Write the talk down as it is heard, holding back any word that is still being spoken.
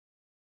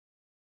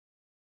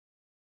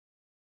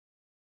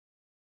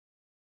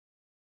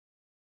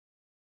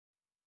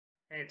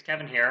Hey, it's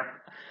Kevin here.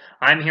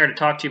 I'm here to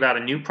talk to you about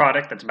a new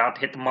product that's about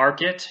to hit the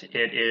market.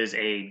 It is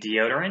a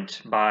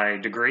deodorant by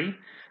Degree.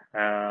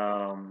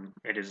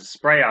 It is a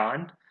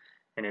spray-on,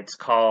 and it's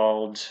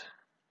called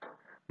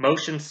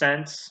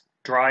MotionSense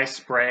Dry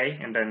Spray.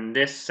 And then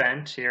this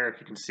scent here,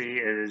 if you can see,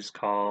 is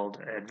called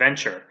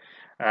Adventure.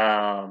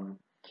 Um,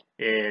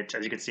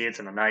 as you can see, it's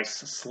in a nice,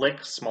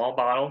 slick, small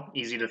bottle,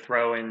 easy to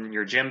throw in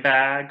your gym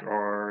bag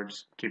or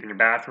just keep in your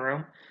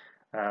bathroom.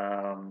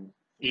 Um,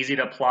 Easy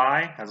to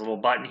apply. Has a little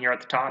button here at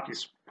the top. You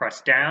just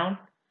press down.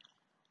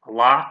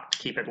 Lock.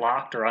 Keep it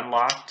locked or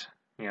unlocked.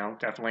 You know,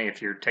 definitely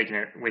if you're taking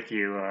it with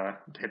you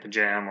to hit the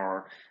gym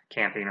or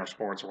camping or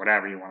sports or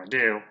whatever you want to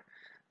do,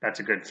 that's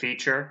a good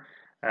feature.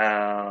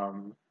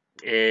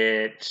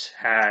 It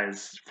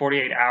has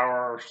 48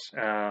 hours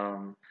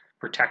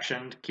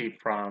protection to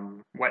keep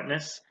from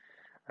wetness.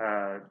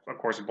 Of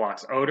course, it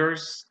blocks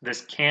odors.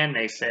 This can,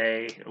 they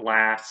say,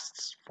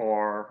 lasts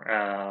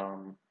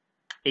for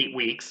 8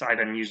 weeks. I've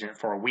been using it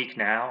for a week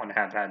now and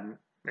have had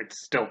it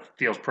still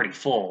feels pretty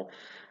full.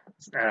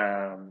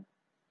 Um,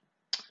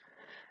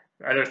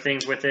 Other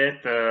things with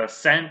it, the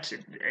scent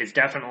is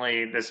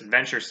definitely this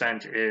adventure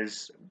scent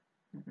is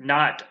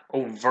not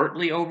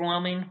overtly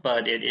overwhelming,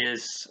 but it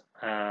is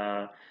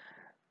I'd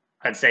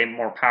say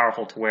more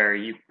powerful to where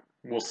you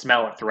will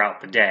smell it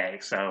throughout the day.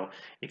 So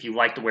if you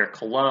like to wear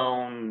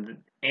cologne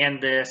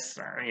and this,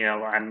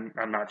 I'm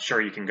not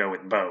sure you can go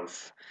with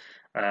both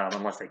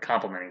unless they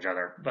complement each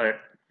other. But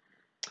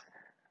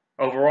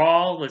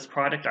overall, this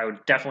product I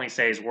would definitely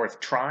say is worth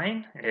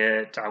trying.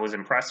 I was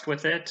impressed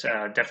with it.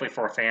 Definitely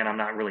for a fan. I'm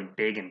not really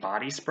big in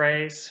body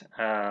sprays.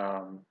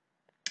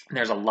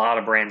 There's a lot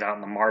of brands out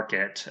in the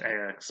market,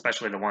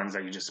 especially the ones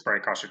that you just spray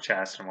across your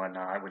chest and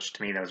whatnot, which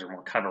to me those are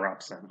more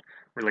cover-ups and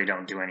really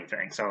don't do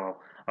anything. So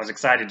I was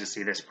excited to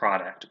see this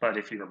product. But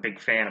if you're a big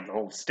fan of the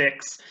old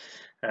sticks,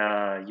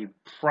 you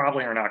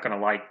probably are not going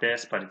to like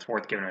this, but it's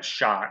worth giving a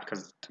shot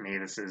because to me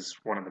this is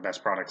one of the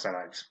best products that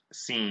I've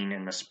seen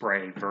in the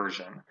spray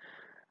version.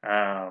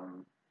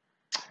 Um,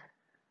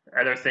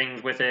 Other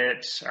things with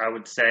it, I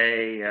would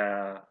say,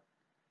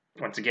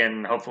 once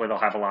again, hopefully they'll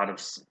have a lot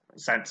of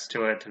scents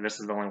to it.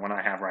 This is the only one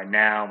I have right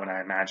now, but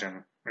I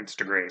imagine it's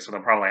Degree, so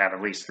they'll probably have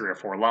at least 3 or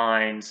 4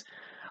 lines.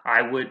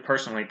 I would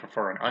personally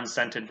prefer an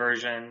unscented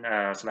version,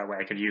 so that way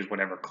I could use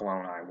whatever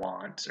cologne I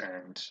want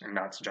and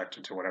not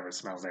subjected to whatever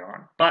smells they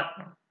want. But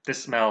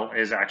this smell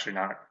is actually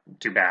not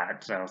too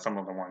bad, so some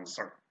of the ones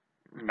are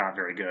not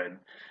very good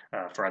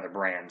for other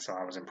brands, so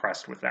I was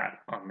impressed with that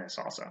on this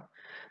also.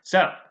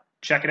 So,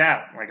 check it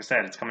out. Like I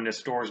said, it's coming to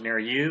stores near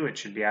you. It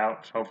should be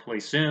out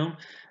hopefully soon.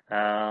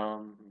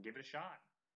 Give it a shot.